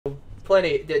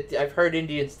plenty. I've heard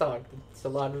Indians talk. It's a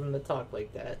lot of them that talk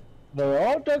like that. They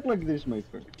all talk like this, my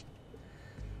friend.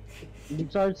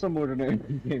 Besides some ordinary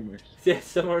gamers. Yeah,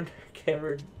 someone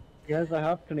Cameron. He has a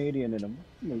half Canadian in him,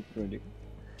 my friend.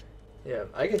 Yeah,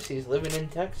 I guess he's living in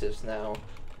Texas now.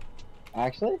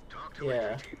 Actually?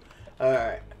 Yeah.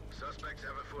 Alright. Suspects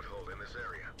have a foothold in this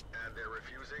area, and they're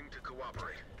refusing to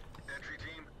cooperate. Entry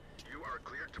team, you are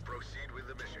cleared to proceed with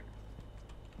the mission.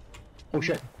 Oh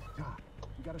shit. Doc,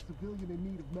 we got a civilian in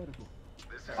need of medical.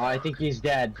 I think he's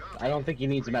dead. I don't think he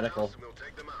needs medical. We'll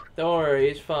take them out. Don't worry,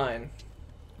 he's fine.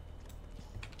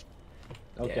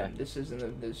 Okay. Yeah, this isn't a,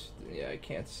 this. Yeah, I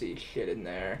can't see shit in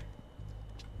there.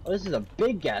 Oh, this is a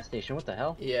big gas station. What the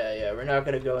hell? Yeah, we're not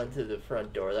gonna go into the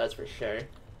front door, that's for sure.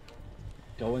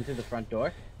 Go into the front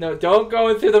door? No, don't go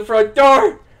in through the front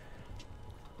door!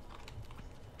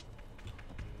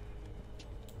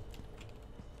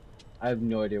 I have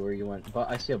no idea where you went, but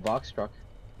I see a box truck.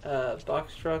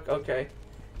 Box truck? Okay.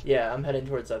 Yeah, I'm heading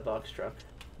towards that box truck.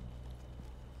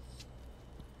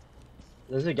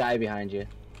 There's a guy behind you.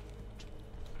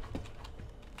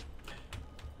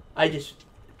 I just...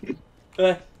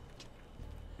 Are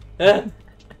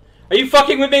you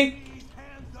fucking with me?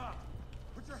 Hands up!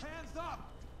 Put your hands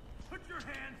up! Put your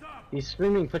hands up! He's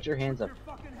screaming, put your hands up. Put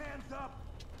your fucking hands up!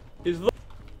 He's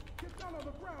Get down on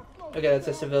the ground, slow. Okay, that's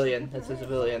a civilian. That's a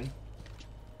civilian.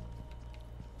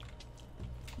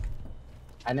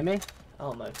 Enemy?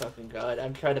 Oh my fucking god.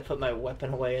 I'm trying to put my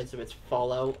weapon away as if it's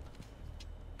Fallout.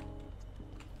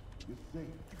 You're safe.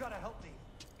 You gotta help me.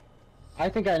 I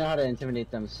think I know how to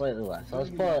intimidate them slightly less. Let's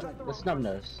pull out the snub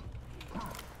nose.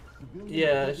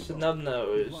 Yeah, snub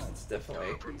nose. It's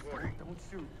definitely... Reporting. Don't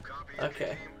shoot. Copy.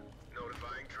 Okay. Entry team,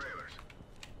 notifying trailers.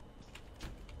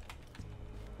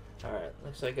 Alright,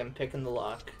 looks like I'm picking the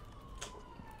lock.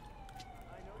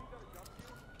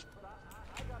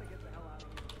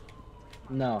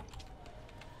 No.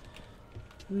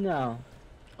 No.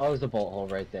 Oh, there's a bolt hole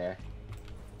right there.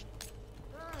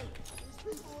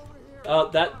 Oh,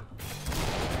 that...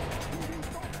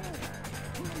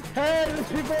 Hey, there's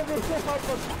people over here! Help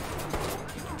us!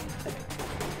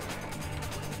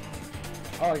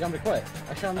 Oh, I got him to quit.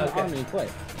 I shot him in the arm and he quit.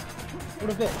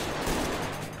 What a bitch.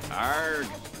 Arg.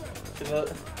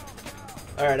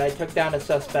 Alright, I took down a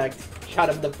suspect. Shot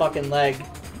him in the fucking leg.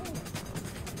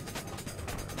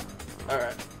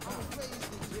 Alright.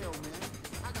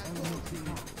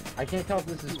 I can't tell if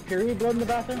this is period blood in the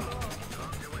bathroom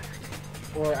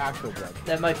or actual blood.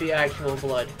 That might be actual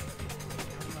blood.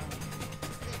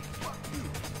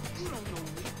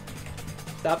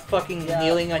 Stop fucking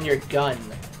kneeling on your gun.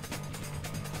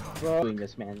 Bro, doing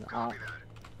this, man. Copy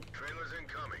that. Trailers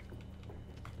incoming.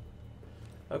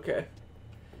 Okay.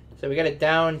 So we got a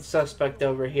down suspect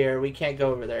over here. We can't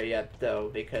go over there yet, though,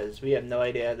 because we have no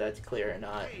idea if that's clear or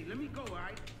not. Hey, let me go,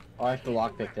 alright? Oh, I have to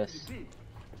lockpick this.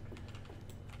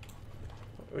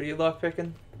 What are you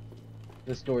lockpicking?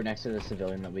 This door next to the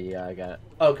civilian that we got.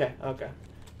 Okay, okay.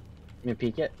 You gonna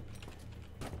peek it?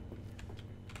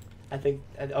 I think...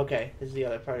 Okay, this is the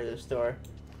other part of this door.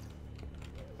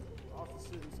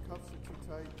 Officer, these cuffs are too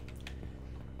tight.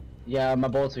 Yeah, my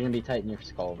bullets are gonna be tight in your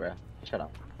skull, bro. Shut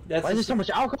up. That's Why is there so much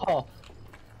alcohol?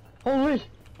 Holy!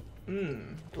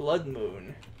 Blood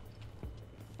moon.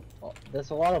 Oh, that's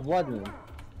a lot of blood moon.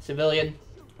 Civilian.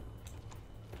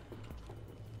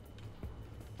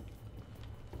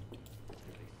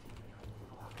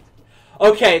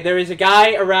 Okay, there is a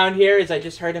guy around here, as I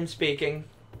just heard him speaking.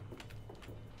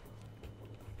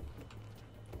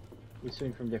 We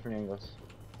swing from different angles.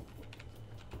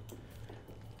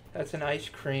 That's an ice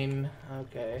cream.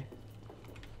 Okay.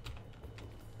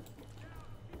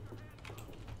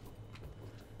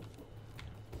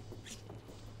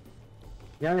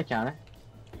 You on the counter?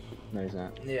 No, he's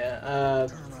not. Yeah,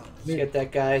 let's get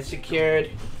that guy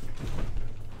secured.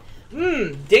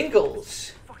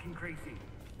 Dingles. Fucking crazy.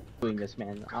 Doing this,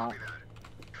 man. Copy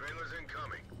that. Trailers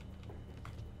incoming.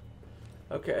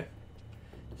 Okay.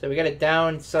 So we got a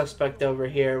down suspect over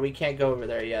here. We can't go over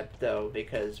there yet, though,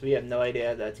 because we have no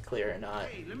idea if that's clear or not.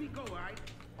 Hey, let me go, alright?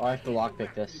 Oh, I have to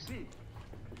lockpick this.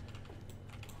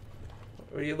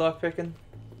 What are you lockpicking?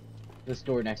 This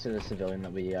door next to the civilian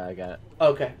that we got.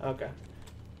 Okay, okay.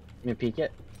 You gonna peek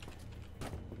it?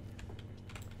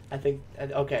 I think...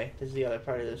 Okay, this is the other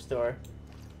part of this door.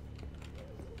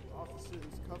 Officer,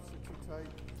 these cuffs are too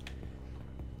tight.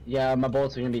 Yeah, my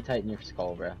bullets are gonna be tight in your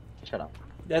skull, bro. Shut up.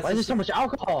 That's Why is there so much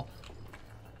alcohol?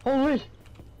 Holy!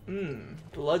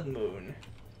 Blood moon.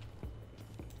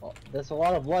 Oh, that's a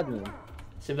lot of blood moon.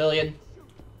 Civilian.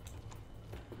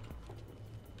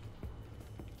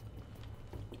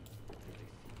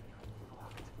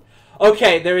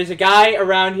 Okay, there is a guy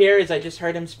around here, as I just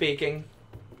heard him speaking.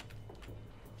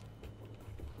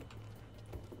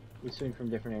 We swing from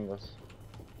different angles.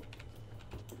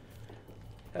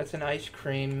 That's an ice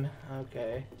cream.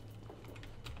 Okay.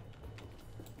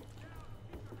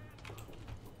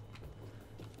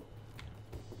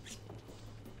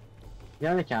 You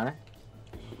on the counter?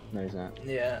 No, he's not.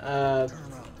 Yeah, let's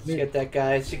get that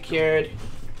guy secured.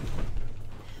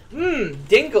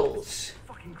 Dingles.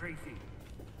 Fucking crazy.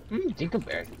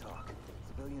 Dinkleberry.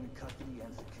 Civilian custody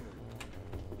and security.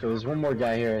 So there's one more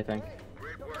guy here, I think.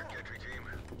 Great work, entry team.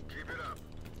 Keep it up.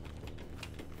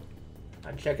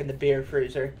 I'm checking the beer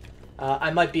freezer.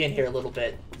 I might be in here a little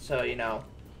bit, so you know.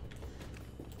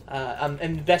 I'm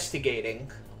investigating.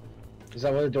 Is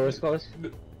that where the door is closed?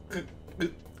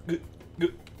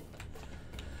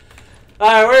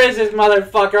 Alright, where is this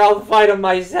motherfucker? I'll fight him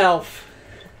myself.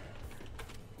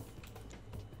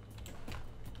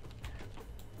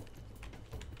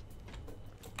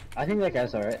 I think that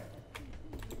guy's alright.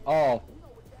 Oh.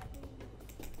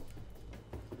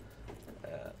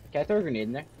 Can I throw a grenade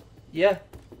in there? Yeah.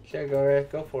 Sure,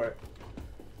 go for it.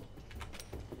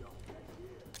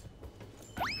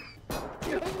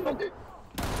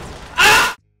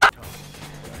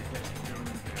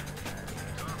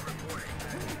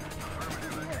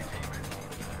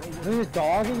 There's a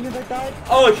dog in here that died?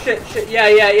 Oh shit, yeah,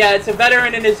 it's a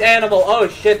veteran and his animal. Oh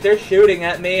shit, they're shooting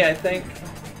at me, I think.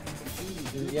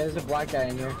 Yeah, there's a black guy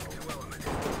in here.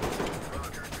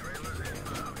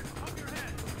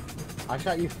 I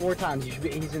shot you 4 times,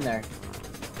 he's in there.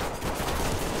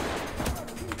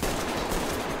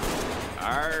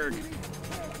 Arg.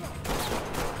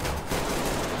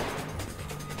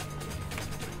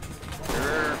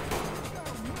 Sure.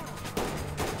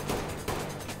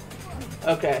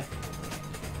 Okay.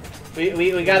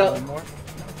 We got One more?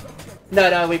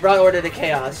 No, we brought order to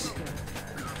chaos.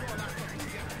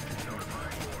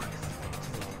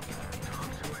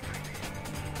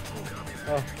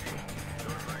 Oh.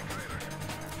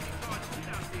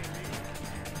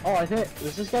 Oh, I think,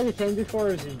 was this guy detained before,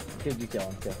 or did you kill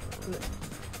him too?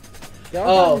 They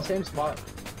all in the same spot.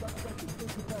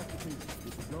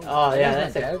 Oh yeah,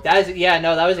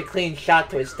 that was a clean shot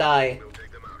to his thigh.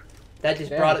 That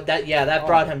just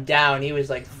brought him down. He was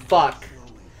like, fuck.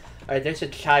 Alright, there's a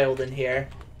child in here.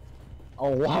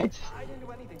 Oh, what?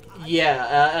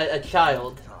 Yeah, a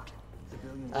child.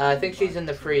 I think she's in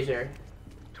the freezer.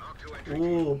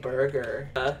 Ooh,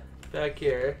 burger. Back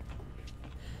here.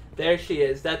 There she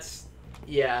is. That's...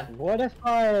 yeah. What if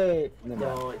I...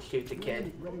 Don't shoot the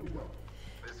kid.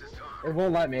 It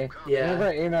won't let me. Yeah. Whenever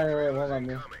I aim at her, it won't let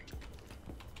me.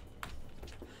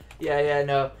 Yeah,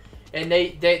 no. And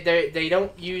they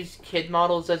don't use kid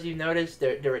models, as you noticed.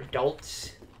 They're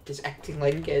adults, just acting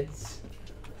like kids.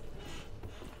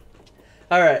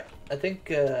 Alright, I think,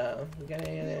 we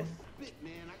gotta...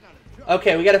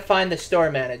 Okay, we gotta find the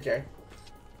store manager.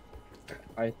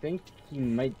 I think he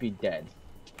might be dead.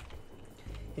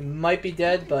 He might be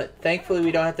dead, but thankfully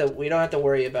we don't have to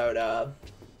worry about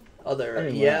other.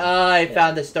 Anyway, I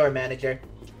found the store manager.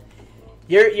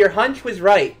 Your hunch was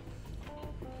right.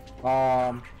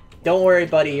 Don't worry,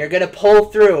 buddy. You're gonna pull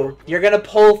through. You're gonna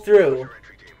pull through.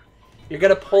 You're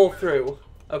gonna pull through.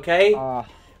 Okay?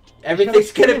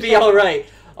 Everything's gonna be all right.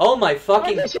 Oh my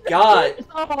fucking god!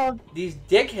 These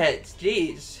dickheads.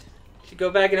 Jeez. Should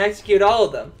go back and execute all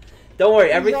of them. Don't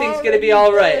worry. Everything's gonna be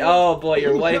all right. Oh boy,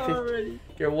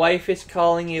 your wife is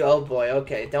calling you. Oh boy.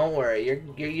 Okay. Don't worry. You're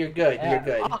good. You're good.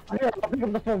 Here, I'll pick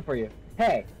up the phone for you.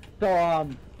 Hey. So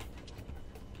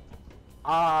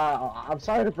I'm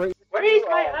sorry to break. Where is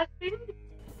my husband?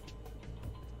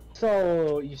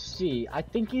 So you see, I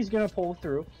think he's gonna pull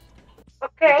through.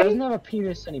 Okay. He doesn't have a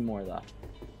penis anymore though.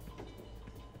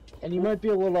 And you might be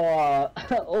a little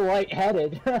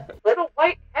lightheaded. Little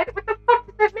white-headed? What the fuck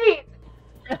does that mean?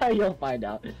 You'll find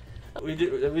out.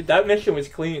 That mission was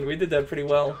clean. We did that pretty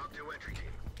well. Talk to entry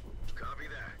team. Copy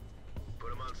that.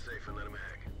 Put him on safe and let him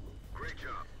hang. Great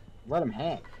job. Let him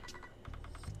hang.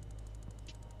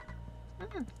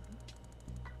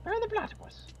 Where are the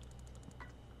platypus?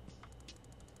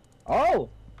 Oh!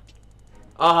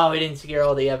 Oh, we didn't secure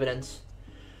all the evidence.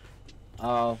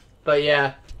 Oh. But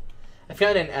yeah. I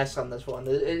found an S on this one.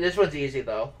 This one's easy,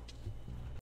 though.